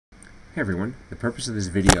Hey everyone, the purpose of this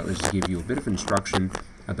video is to give you a bit of instruction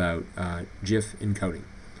about GIF encoding.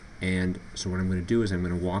 And so what I'm going to do is I'm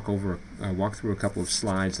going to walk through a couple of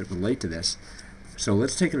slides that relate to this. So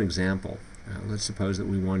let's take an example. Let's suppose that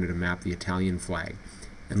we wanted to map the Italian flag.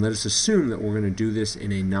 And let us assume that we're going to do this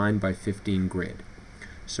in a 9 by 15 grid.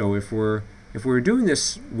 So if we're doing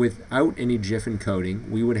this without any GIF encoding,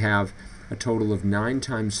 we would have a total of 9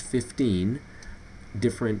 times 15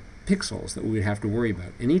 different pixels that we would have to worry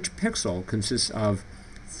about. And each pixel consists of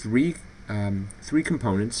three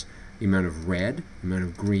components: the amount of red, the amount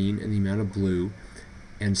of green, and the amount of blue.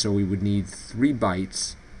 And so we would need 3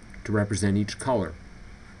 bytes to represent each color.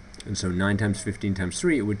 And so 9 times 15 times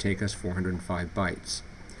 3, it would take us 405 bytes.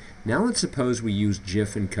 Now let's suppose we use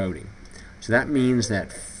GIF encoding. So that means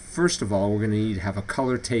that first of all, we're going to need to have a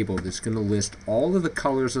color table that's going to list all of the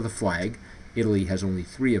colors of the flag. Italy has only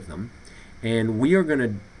 3 of them. And we are going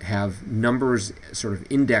to have numbers sort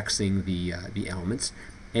of indexing the elements.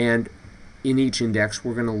 And in each index,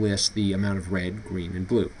 we're going to list the amount of red, green, and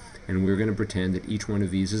blue. And we're going to pretend that each one of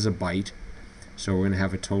these is a byte. So we're going to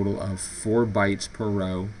have a total of 4 bytes per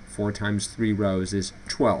row. 4 times 3 rows is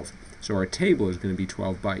 12. So our table is going to be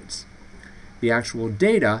 12 bytes. The actual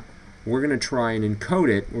data, we're going to try and encode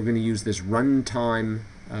it. We're going to use this runtime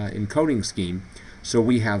encoding scheme. So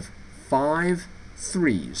we have 5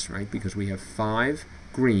 3s, right? Because we have 5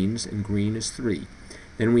 greens, and green is 3.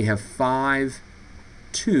 Then we have 5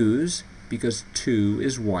 2s, because 2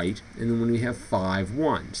 is white, and then we have 5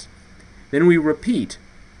 1s. Then we repeat,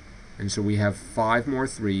 and so we have 5 more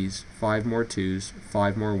 3s, 5 more 2s,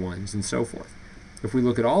 5 more 1s, and so forth. If we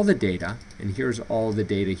look at all the data, and here's all the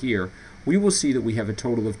data here, we will see that we have a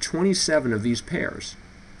total of 27 of these pairs.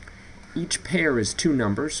 Each pair is 2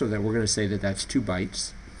 numbers, so that we're going to say that that's 2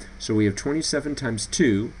 bytes. So we have 27 times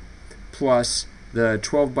 2 plus the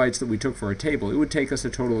 12 bytes that we took for our table. It would take us a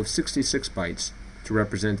total of 66 bytes to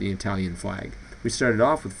represent the Italian flag. We started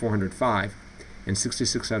off with 405, and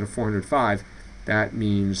 66 out of 405, that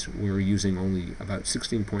means we're using only about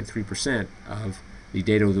 16.3% of the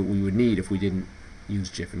data that we would need if we didn't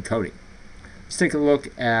use GIF encoding. Let's take a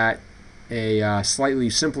look at a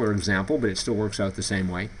slightly simpler example, but it still works out the same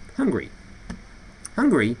way. Hungary.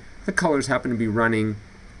 Hungary, the colors happen to be running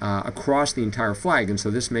across the entire flag, and so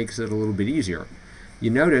this makes it a little bit easier. You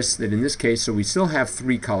notice that in this case, so we still have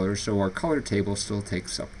 3 colors, so our color table still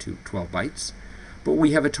takes up to 12 bytes, but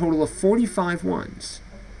we have a total of 45 1s,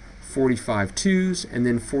 45 2s, and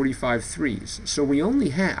then 45 3s. So we only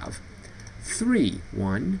have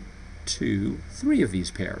 1, 2, 3 of these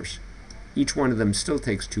pairs. Each one of them still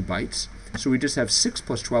takes 2 bytes, so we just have 6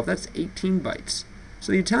 plus 12, that's 18 bytes.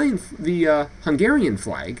 So the Hungarian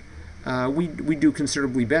flag, we do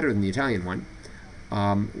considerably better than the Italian one.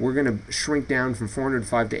 We're going to shrink down from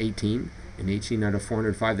 405 to 18, and 18 out of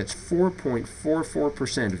 405, that's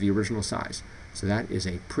 4.44% of the original size. So that is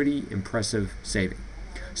a pretty impressive saving.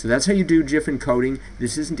 So that's how you do GIF encoding.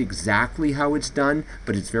 This isn't exactly how it's done,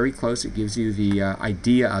 but it's very close. It gives you the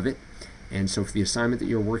idea of it. And so for the assignment that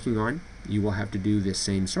you're working on, you will have to do this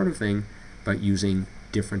same sort of thing, but using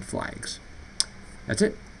different flags. That's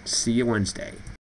it. See you Wednesday.